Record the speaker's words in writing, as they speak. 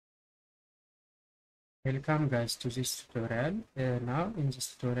Welcome guys to this tutorial. Now in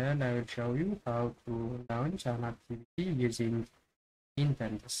this tutorial I will show you how to launch an activity using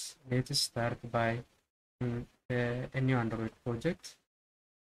intents. Let's start by a new Android project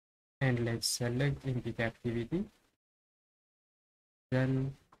and let's select Invite activity.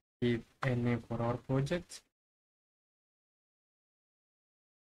 Then give a name for our project,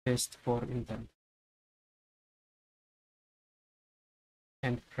 test for intent,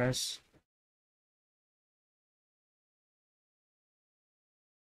 and press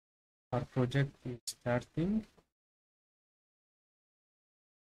our project is starting.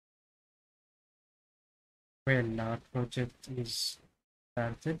 Well, our project is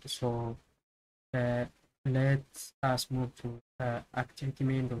started, so uh, let us move to activity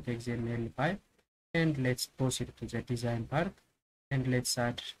main.xml file and let's proceed to the design part and let's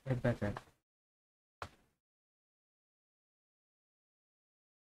add a button.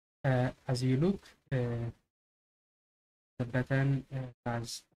 As you look, the button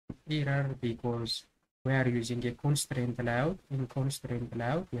has error because we are using a constraint layout. In constraint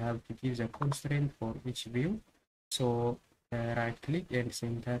layout, you have to give the constraint for each view. So right click and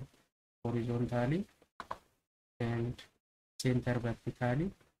center horizontally and center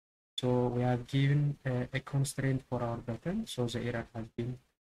vertically. So we have given a constraint for our button, so the error has been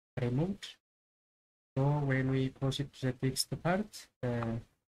removed. So when we proceed to the text part,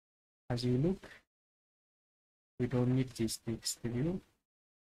 as you look, we don't need this text view.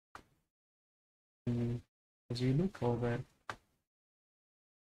 As you look over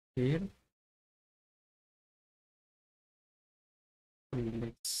here,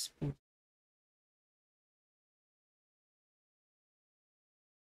 let's put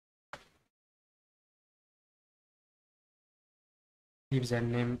give the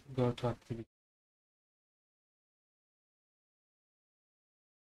name go to activity.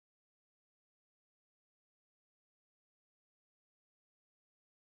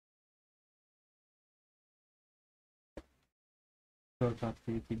 Go to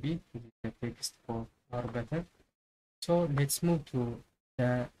activity B, this is the text for our button. So let's move to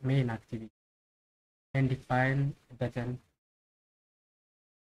the main activity and define a button.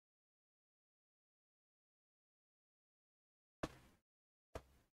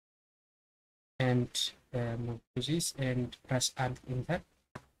 And move to this and press Alt Enter.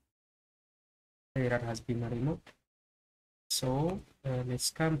 The error has been removed. So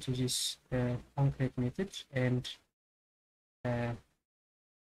let's come to this onCreate method and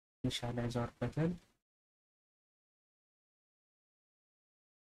initialize our button.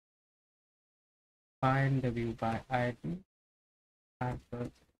 Find the view by ID and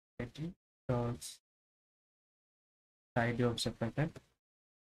ID dot ID of the button.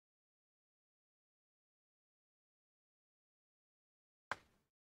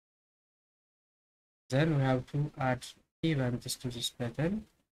 Then we have to add events to this button.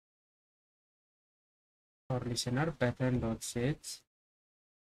 For listener, button dot set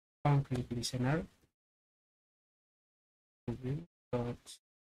onClick listener dot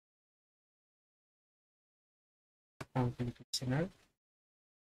onClick listener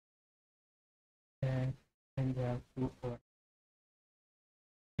and we have to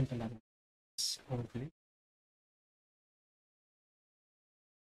implement this onClick.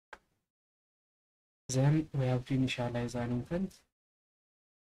 Then we have to initialize an intent.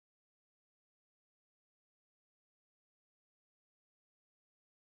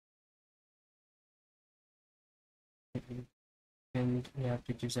 And we have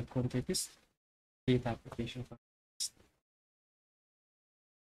to use a context data application context.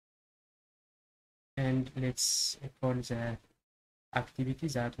 And let's call the activity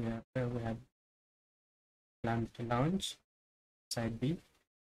that we have planned to launch side B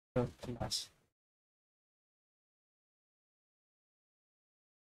dot class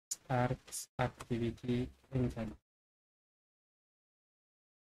start activity intent.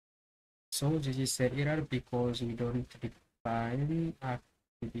 So this is an error because we don't define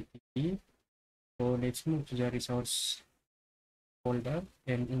activity. So let's move to the resource folder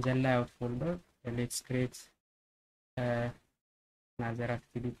and in the layout folder let's create another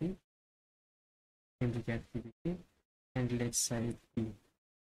activity in the activity and let's say B.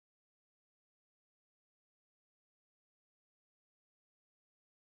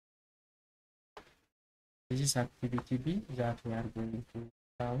 This is activity B that we are going to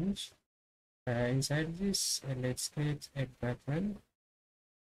launch. Inside this, let's create a button.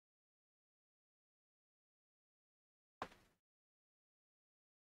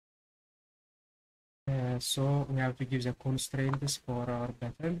 So we have to give the constraints for our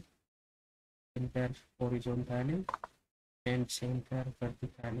button, center horizontally and center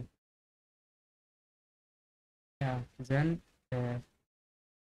vertically. Then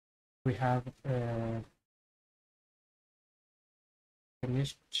we have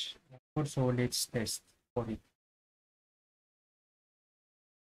finished. Also, let's test for it.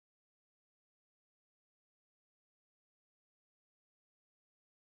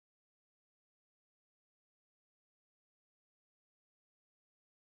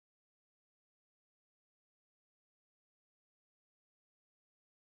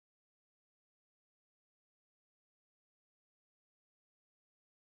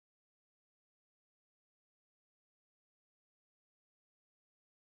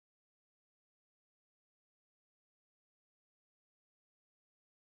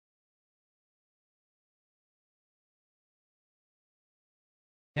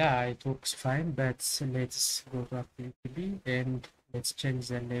 Yeah, it works fine, but let's go to activity B and let's change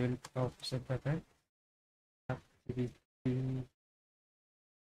the level of the button. Activity.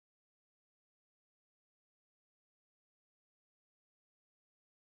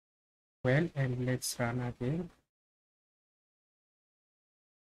 Well, and let's run again.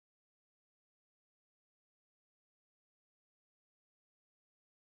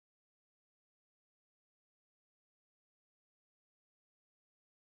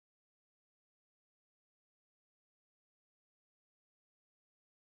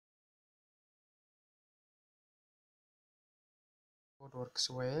 Code works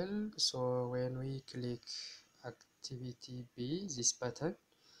well. So when we click activity B, this button,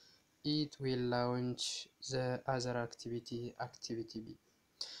 it will launch the other activity, activity B.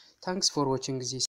 Thanks for watching this